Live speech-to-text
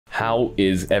how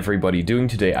is everybody doing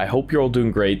today? I hope you're all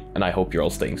doing great, and I hope you're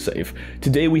all staying safe.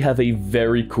 Today we have a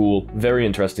very cool, very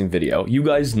interesting video. You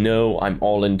guys know I'm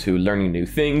all into learning new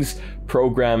things,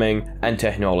 programming, and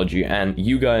technology, and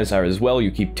you guys are as well.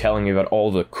 You keep telling me about all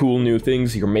the cool new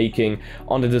things you're making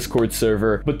on the Discord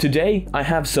server. But today I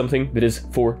have something that is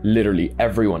for literally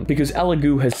everyone, because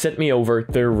Elagoo has sent me over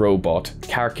their robot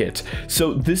car kit.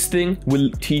 So this thing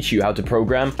will teach you how to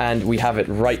program, and we have it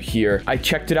right here. I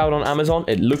checked it out on Amazon.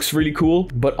 It looks really cool,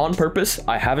 but on purpose,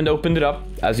 I haven't opened it up.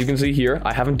 As you can see here,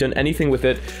 I haven't done anything with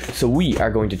it. So we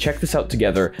are going to check this out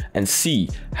together and see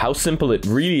how simple it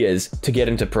really is to get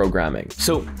into programming.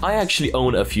 So I actually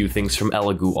own a few things from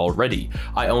Elagoo already.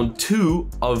 I own 2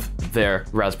 of their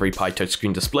Raspberry Pi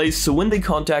touchscreen displays, so when they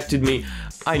contacted me,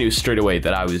 I knew straight away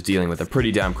that I was dealing with a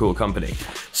pretty damn cool company.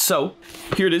 So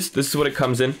here it is. This is what it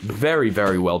comes in. Very,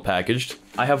 very well packaged.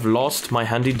 I have lost my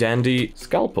handy dandy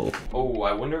scalpel. Oh,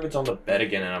 I wonder if it's on the bed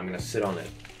again and I'm gonna sit on it.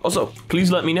 Also,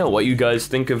 please let me know what you guys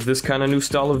think of this kind of new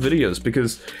style of videos,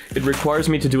 because it requires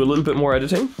me to do a little bit more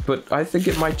editing, but I think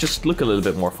it might just look a little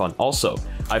bit more fun. Also,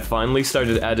 I finally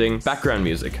started adding background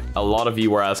music. A lot of you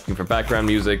were asking for background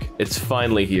music. It's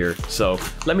finally here, so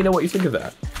let me know what you think of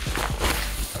that.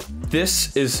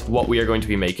 This is what we are going to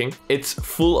be making. It's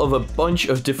full of a bunch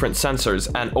of different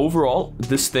sensors, and overall,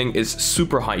 this thing is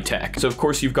super high tech. So of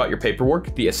course you've got your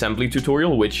paperwork, the assembly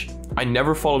tutorial, which I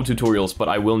never follow tutorials, but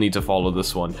I will need to follow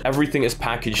this one. Everything is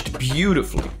packaged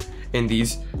beautifully in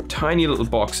these tiny little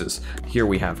boxes. Here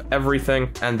we have everything,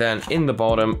 and then in the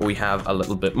bottom we have a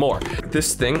little bit more.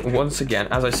 This thing, once again,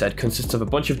 as I said, consists of a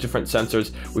bunch of different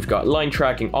sensors. We've got line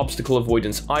tracking, obstacle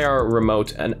avoidance, IR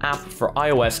remote, an app for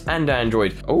iOS and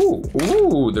Android. Oh,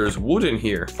 ooh, there's wood in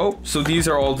here. Oh, so these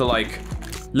are all the like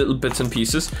little bits and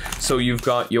pieces. So you've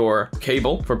got your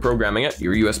cable for programming it,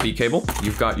 your USB cable.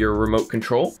 You've got your remote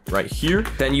control right here.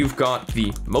 Then you've got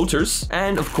the motors,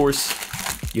 and of course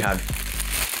you have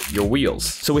your wheels.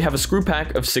 So we have a screw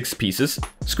pack of 6 pieces,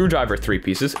 screwdriver 3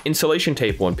 pieces, insulation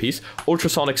tape 1 piece,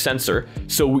 ultrasonic sensor.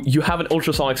 So you have an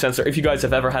ultrasonic sensor. If you guys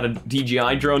have ever had a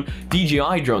DJI drone,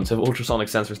 DJI drones have ultrasonic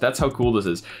sensors. That's how cool this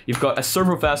is. You've got a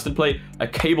servo fastened plate, a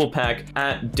cable pack,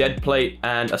 a dead plate,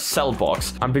 and a cell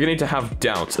box. I'm beginning to have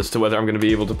doubts as to whether I'm going to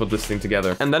be able to put this thing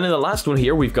together. And then in the last one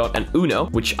here, we've got an Uno,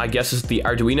 which I guess is the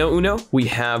Arduino Uno. We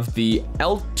have the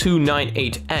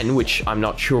L298N, which I'm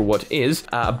not sure what is,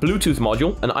 a Bluetooth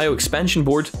module, an IO expansion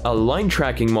board, a line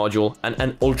tracking module, and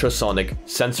an ultrasonic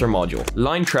sensor module.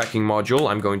 Line tracking module,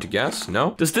 I'm going to guess.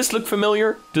 No? Does this look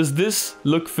familiar? Does this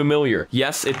look familiar?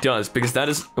 Yes, it does, because that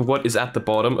is what is at the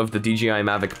bottom of the DJI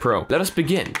Mavic Pro. Let us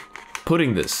begin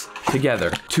putting this together.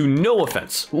 To no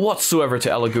offense whatsoever to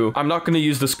Elagoo, I'm not going to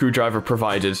use the screwdriver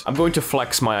provided. I'm going to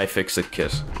flex my iFixit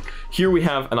kit. Here we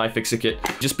have an iFixit kit.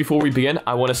 Just before we begin,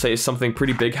 I want to say something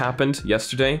pretty big happened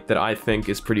yesterday that I think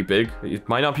is pretty big. It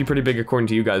might not be pretty big according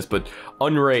to you guys, but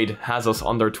Unraid has us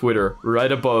on their Twitter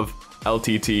right above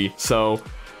LTT. So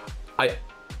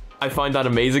I find that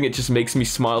amazing. It just makes me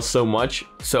smile so much.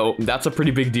 So that's a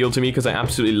pretty big deal to me, because I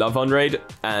absolutely love Unraid.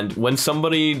 And when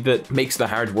somebody that makes the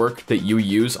hard work that you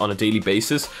use on a daily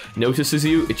basis notices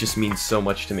you, it just means so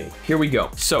much to me. Here we go.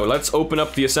 So let's open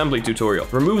up the assembly tutorial.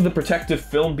 Remove the protective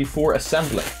film before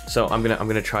assembling. So I'm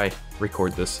gonna try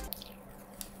record this.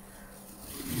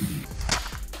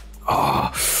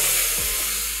 Oh.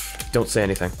 Don't say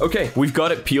anything. Okay, we've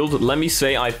got it peeled. Let me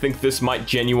say, I think this might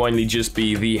genuinely just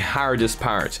be the hardest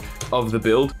part of the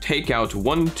build. Take out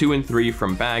 1, 2, and 3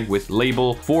 from bag with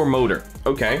label 4 motor.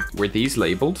 Okay, were these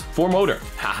labeled? 4 motor.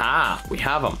 Haha, we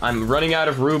have them. I'm running out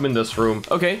of room in this room.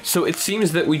 Okay, so it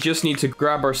seems that we just need to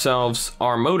grab ourselves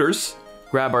our motors,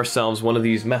 grab ourselves one of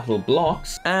these metal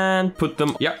blocks, and put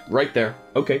them, yeah, right there.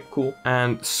 Okay, cool.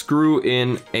 And screw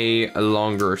in a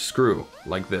longer screw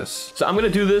like this. So I'm gonna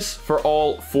do this for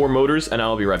all 4 motors, and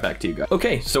I'll be right back to you guys.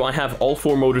 Okay, so I have all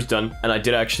 4 motors done, and I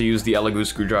did actually use the Elegoo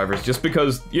screwdrivers just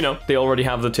because, you know, they already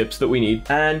have the tips that we need.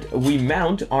 And we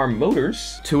mount our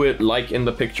motors to it like in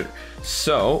the picture.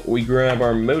 So we grab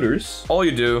our motors. All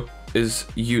you do is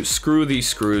you screw these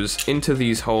screws into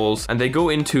these holes, and they go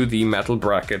into the metal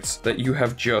brackets that you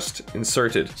have just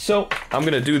inserted. So I'm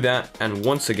gonna do that, and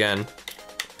once again,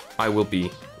 I will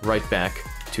be right back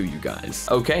to you guys.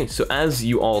 Okay, so as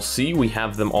you all see, we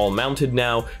have them all mounted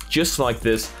now, just like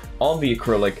this, on the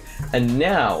acrylic. And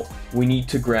now we need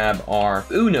to grab our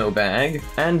Uno bag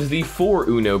and the 4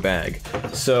 Uno bag.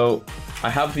 So I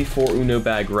have the 4 Uno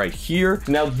bag right here.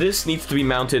 Now this needs to be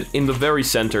mounted in the very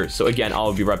center. So again,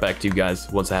 I'll be right back to you guys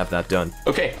once I have that done.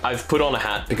 Okay, I've put on a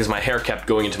hat because my hair kept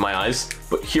going into my eyes,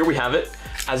 but here we have it.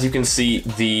 as you can see,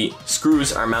 the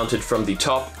screws are mounted from the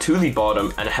top to the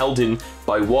bottom and held in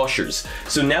by washers.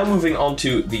 So now moving on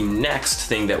to the next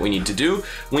thing that we need to do,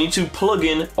 we need to plug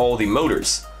in all the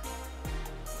motors.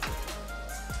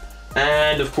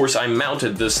 And of course I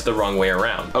mounted this the wrong way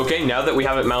around. Okay, now that we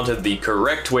have it mounted the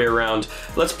correct way around,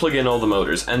 let's plug in all the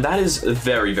motors. And that is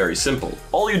very, very simple.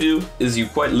 All you do is you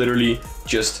quite literally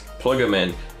just plug them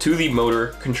in to the motor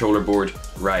controller board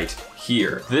right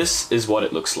here. This is what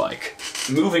it looks like.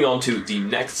 Moving on to the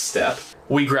next step,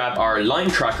 we grab our line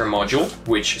tracker module,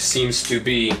 which seems to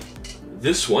be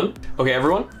this one. Okay,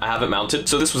 everyone, I have it mounted.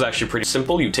 So this was actually pretty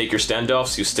simple. You take your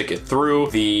standoffs, you stick it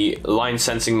through. The line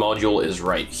sensing module is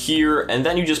right here, and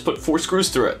then you just put 4 screws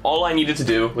through it. All I needed to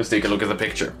do was take a look at the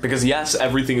picture, because yes,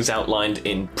 everything is outlined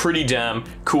in pretty damn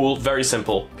cool, very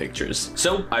simple pictures.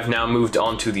 So I've now moved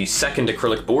on to the second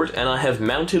acrylic board, and I have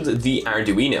mounted the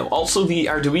Arduino. Also, the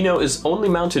Arduino is only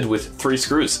mounted with 3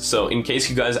 screws. So in case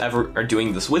you guys ever are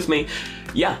doing this with me,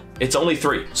 yeah, it's only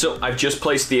 3. So I've just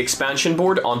placed the expansion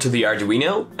board onto the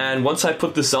Arduino, and once I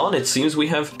put this on, it seems we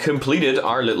have completed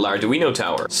our little Arduino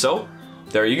tower. So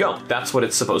there you go. That's what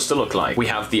it's supposed to look like. We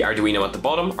have the Arduino at the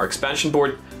bottom, our expansion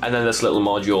board, and then this little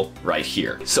module right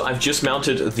here. So I've just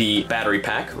mounted the battery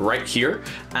pack right here,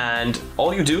 and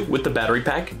all you do with the battery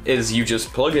pack is you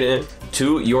just plug it in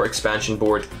to your expansion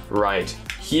board right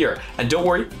here. And don't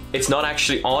worry, it's not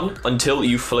actually on until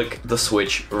you flick the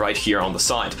switch right here on the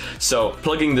side. So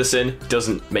plugging this in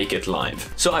doesn't make it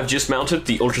live. So I've just mounted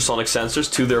the ultrasonic sensors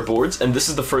to their boards, and this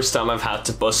is the first time I've had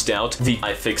to bust out the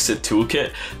iFixit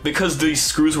toolkit. Because these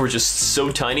screws were just so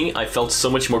tiny, I felt so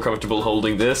much more comfortable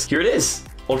holding this. Here it is.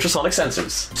 Ultrasonic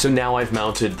sensors. So now I've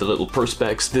mounted the little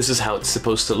perspex. This is how it's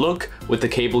supposed to look, with the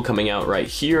cable coming out right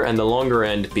here and the longer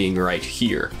end being right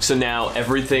here. So now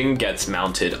everything gets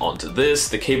mounted onto this,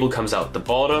 the cable comes out the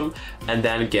bottom and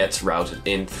then gets routed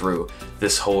in through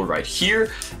this hole right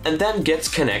here and then gets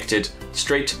connected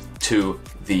straight to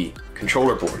the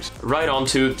controller board, right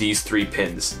onto these 3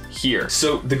 pins here.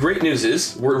 So the great news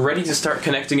is we're ready to start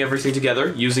connecting everything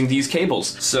together using these cables.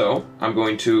 So I'm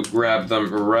going to grab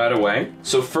them right away.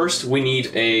 So first we need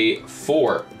a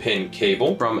 4-pin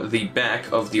cable from the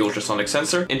back of the ultrasonic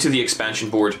sensor into the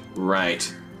expansion board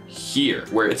right here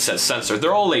where it says sensor.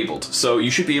 They're all labeled, so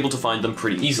you should be able to find them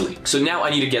pretty easily. So now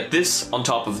I need to get this on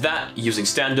top of that using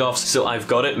standoffs. So I've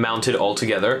got it mounted all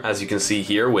together, as you can see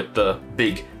here, with the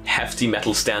big hefty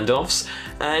metal standoffs.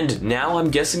 And now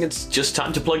I'm guessing it's just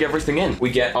time to plug everything in.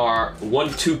 We get our 1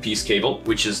 2-piece cable,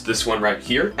 which is this one right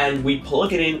here, and we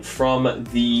plug it in from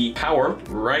the power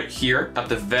right here at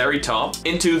the very top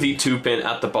into the 2-pin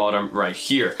at the bottom right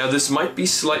here. Now this might be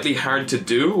slightly hard to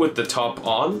do with the top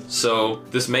on, so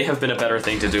this may have been a better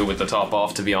thing to do with the top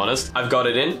off, to be honest. I've got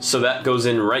it in, so that goes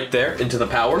in right there into the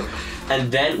power.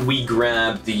 And then we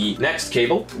grab the next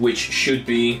cable, which should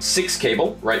be 6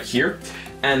 cable right here.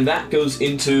 And that goes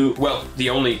into, well,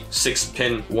 the only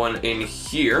 6-pin one in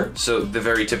here, so the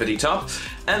very tippity top,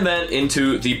 and then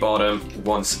into the bottom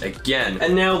once again.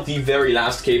 And now the very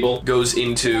last cable goes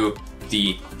into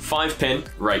the 5-pin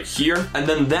right here, and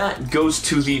then that goes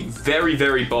to the very,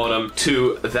 very bottom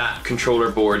to that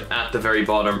controller board at the very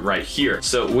bottom right here.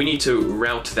 So we need to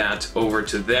route that over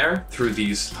to there through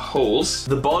these holes.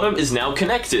 The bottom is now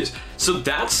connected. So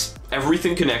that's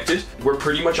everything connected. We're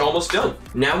pretty much almost done.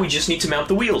 Now we just need to mount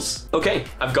the wheels. Okay,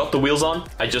 I've got the wheels on.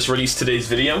 I just released today's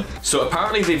video. So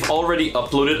apparently they've already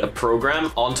uploaded a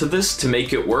program onto this to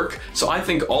make it work. So I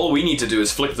think all we need to do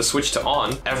is flick the switch to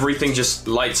on. Everything just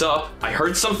lights up. I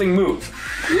heard something move.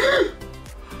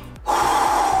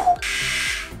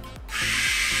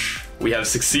 We have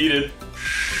succeeded.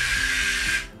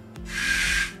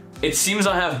 It seems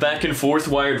I have back and forth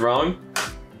wired wrong.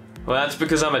 Well, that's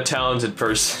because I'm a talented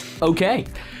person. Okay,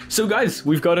 so guys,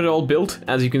 we've got it all built,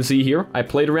 as you can see here. I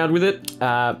played around with it.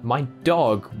 My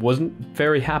dog wasn't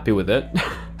very happy with it.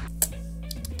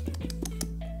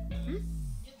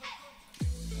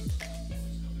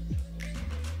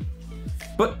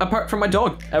 But apart from my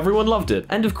dog, everyone loved it.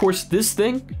 And of course, this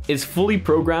thing is fully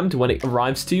programmed when it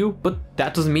arrives to you, but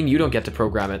that doesn't mean you don't get to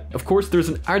program it. Of course, there's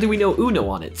an Arduino Uno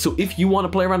on it, so if you want to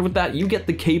play around with that, you get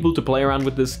the cable to play around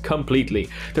with this completely.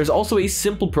 There's also a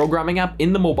simple programming app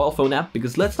in the mobile phone app,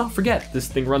 because let's not forget, this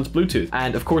thing runs Bluetooth.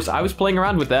 And of course, I was playing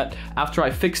around with that after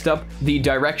I fixed up the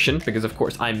direction, because of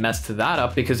course I messed that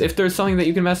up, because if there's something that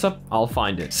you can mess up, I'll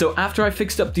find it. So after I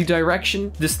fixed up the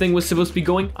direction this thing was supposed to be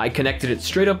going, I connected it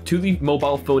straight up to the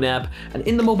mobile phone app. And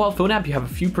in the mobile phone app, you have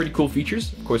a few pretty cool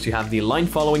features. Of course, course, you have the line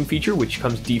following feature, which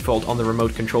comes default on the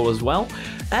remote control as well.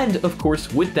 And of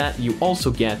course, with that, you also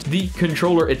get the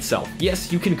controller itself.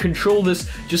 Yes, you can control this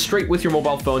just straight with your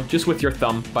mobile phone, just with your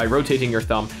thumb, by rotating your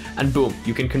thumb, and boom,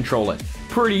 you can control it.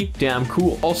 Pretty damn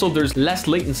cool. Also, there's less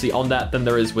latency on that than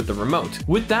there is with the remote.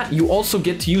 With that, you also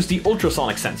get to use the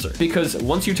ultrasonic sensor, because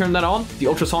once you turn that on, the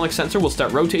ultrasonic sensor will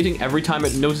start rotating every time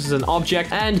it notices an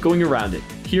object and going around it.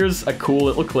 Here's a cool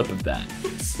little clip of that.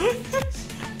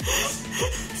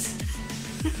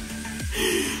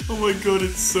 Oh my god,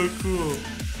 it's so cool.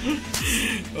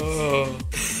 Oh.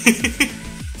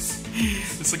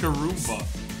 It's like a Roomba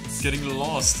getting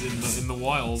lost in the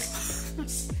wild.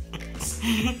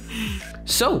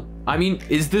 So, I mean,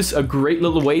 is this a great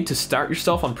little way to start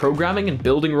yourself on programming and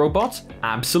building robots?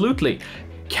 Absolutely.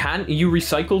 Can you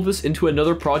recycle this into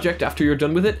another project after you're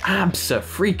done with it?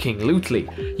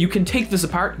 Abso-freaking-lutely. You can take this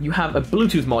apart. You have a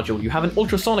Bluetooth module, you have an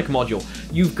ultrasonic module,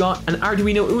 you've got an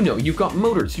Arduino Uno, you've got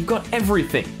motors, you've got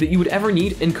everything that you would ever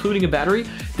need, including a battery,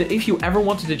 that if you ever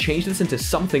wanted to change this into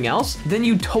something else, then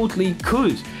you totally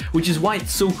could, which is why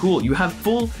it's so cool. You have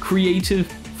full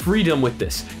creative freedom with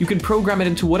this. You can program it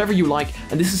into whatever you like,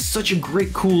 and this is such a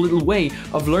great, cool little way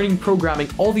of learning programming.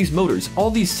 All these motors,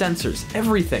 all these sensors,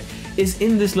 everything is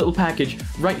in this little package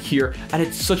right here, and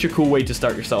it's such a cool way to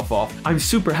start yourself off. I'm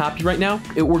super happy right now.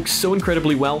 It works so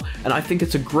incredibly well, and I think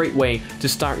it's a great way to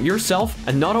start yourself,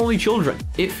 and not only children.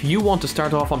 If you want to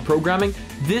start off on programming,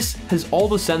 this has all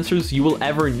the sensors you will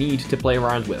ever need to play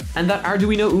around with. And that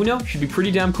Arduino Uno should be pretty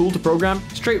damn cool to program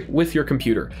straight with your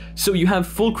computer. So you have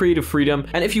full creative freedom,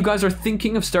 and if you guys are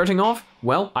thinking of starting off,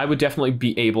 well, I would definitely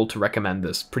be able to recommend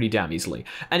this pretty damn easily.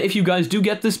 And if you guys do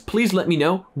get this, please let me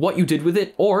know what you did with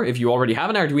it, or if you already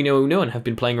have an Arduino Uno and have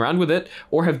been playing around with it,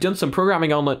 or have done some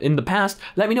programming on it in the past,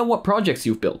 let me know what projects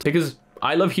you've built, because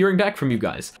I love hearing back from you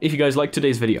guys. If you guys liked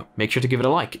today's video, make sure to give it a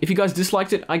like. If you guys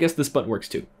disliked it, I guess this button works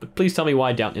too, but please tell me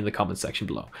why down in the comments section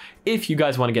below. If you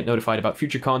guys want to get notified about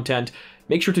future content,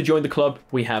 make sure to join the club.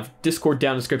 We have Discord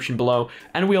down in the description below,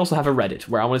 and we also have a Reddit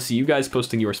where I want to see you guys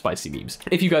posting your spicy memes.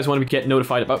 If you guys want to get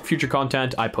notified about future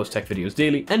content, I post tech videos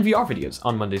daily and VR videos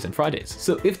on Mondays and Fridays.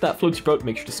 So if that floats your boat,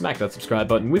 make sure to smack that subscribe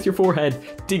button with your forehead,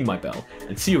 ding my bell,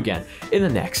 and see you again in the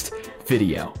next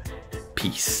video.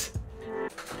 Peace.